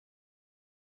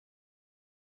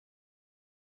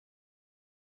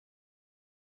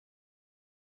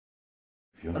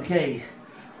Fionn. Okay,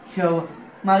 so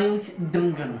Myles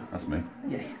Dungan. That's me.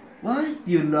 Yes. What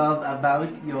do you love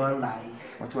about your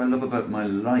life? What do I love about my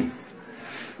life?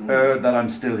 That I'm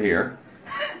still here.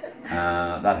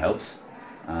 That helps.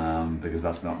 Because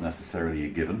that's not necessarily a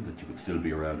given, that you would still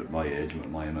be around at my age with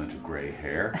my amount of grey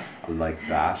hair. I like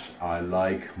that. I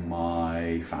like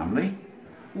my family.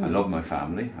 I love my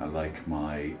family. I like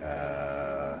my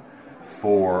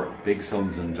 4 big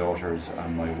sons and daughters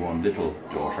and my 1 little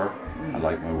daughter. I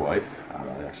like my wife.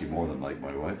 I actually more than like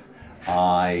my wife.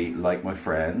 I like my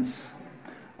friends.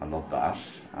 I love that.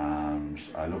 And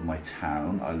I love my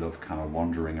town. I love kind of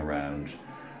wandering around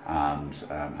and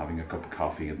having a cup of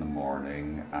coffee in the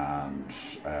morning and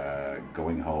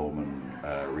going home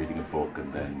and reading a book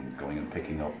and then going and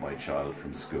picking up my child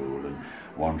from school and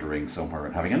wandering somewhere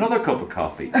and having another cup of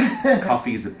coffee.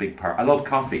 Coffee is a big part. I love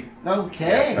coffee. Okay,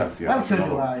 yes, that's so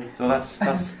do I. So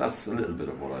that's a little bit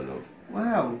of what I love.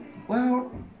 Wow.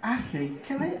 Well, actually,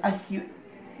 can I ask you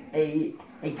a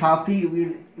coffee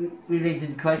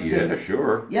related question? Yeah,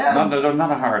 sure. Yeah.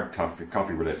 Not a hard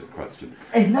coffee related question.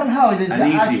 It's not hard. It's an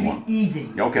easy actually one. Easy.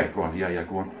 Okay, go on. Yeah,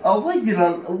 go on. Oh, what do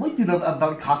you love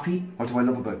about coffee? What do I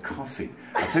love about coffee?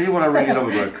 I'll tell you what I really love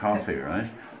about coffee, right?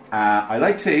 I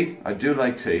like tea. I do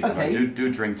like tea. Okay. I do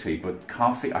drink tea, but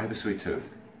coffee, I have a sweet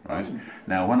tooth, right?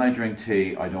 Now, when I drink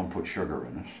tea, I don't put sugar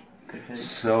in it. Okay.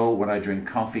 So when I drink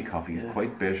coffee is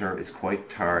quite bitter, it's quite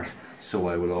tart, so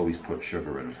I will always put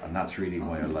sugar in it. And that's really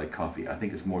why I like coffee. I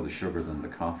think it's more the sugar than the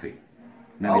coffee.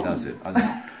 Maybe that's it. I don't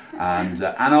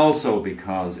know. And also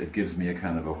because it gives me a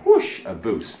kind of a whoosh, a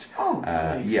boost.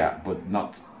 Yeah, but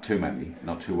not too many,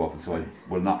 not too often. So I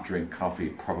will not drink coffee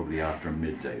probably after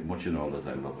midday, much and all as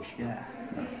I love it. Yeah.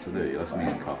 So there you go, that's me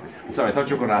and coffee. Sorry, I thought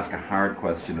you were going to ask a hard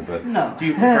question about, no. Do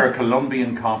you prefer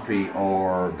Colombian coffee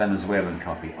or Venezuelan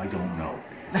coffee? I don't know.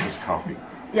 It's just coffee.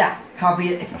 Yeah,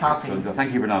 coffee is coffee. So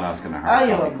thank you for not asking a hard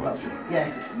coffee question.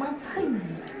 Yes, well, thank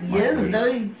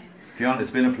you. Fionn,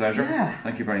 it's been a pleasure. Yeah.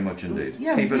 Thank you very much indeed.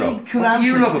 Yeah, keep it up. What do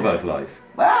you love about life?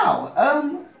 Wow,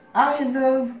 I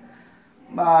love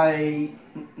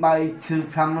my 2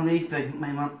 families, like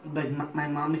my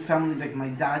mom's family, like my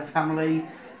dad's family,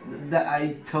 that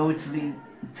I totally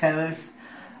cherish.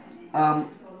 I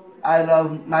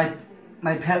love my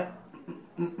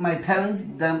parents,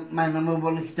 they're my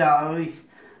 #1 stars,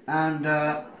 and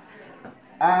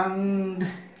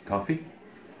coffee.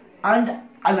 And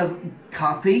I love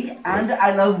coffee, and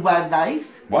I love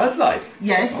wildlife. Wildlife?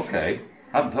 Yes. Okay,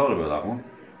 haven't thought about that one.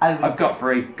 I've got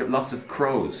lots of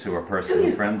crows who are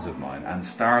personal friends of mine, and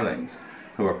starlings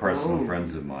who are personal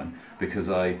friends of mine, because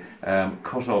I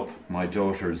cut up my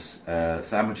daughter's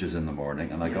sandwiches in the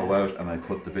morning, and I go out and I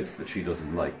put the bits that she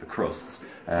doesn't like, the crusts,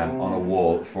 on a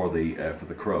wall for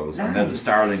the crows, and then the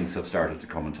starlings have started to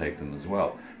come and take them as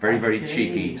well. Very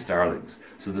cheeky starlings.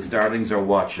 So the starlings are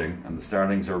watching, and the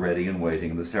starlings are ready and waiting,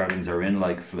 and the starlings are in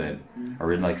like Flynn,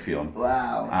 or in like Fionn.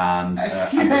 Wow. And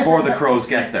before the crows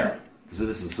get there. So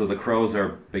the crows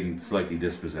are being slightly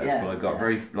dispossessed, but I've got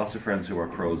lots of friends who are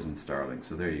crows and starlings.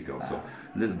 So there you go. So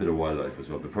a little bit of wildlife as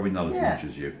well, but probably not as much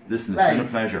as you. Listen, it's been a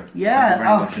pleasure. Yeah. Thank you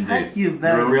very much indeed. Thank you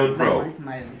very You're a real pro.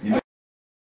 much.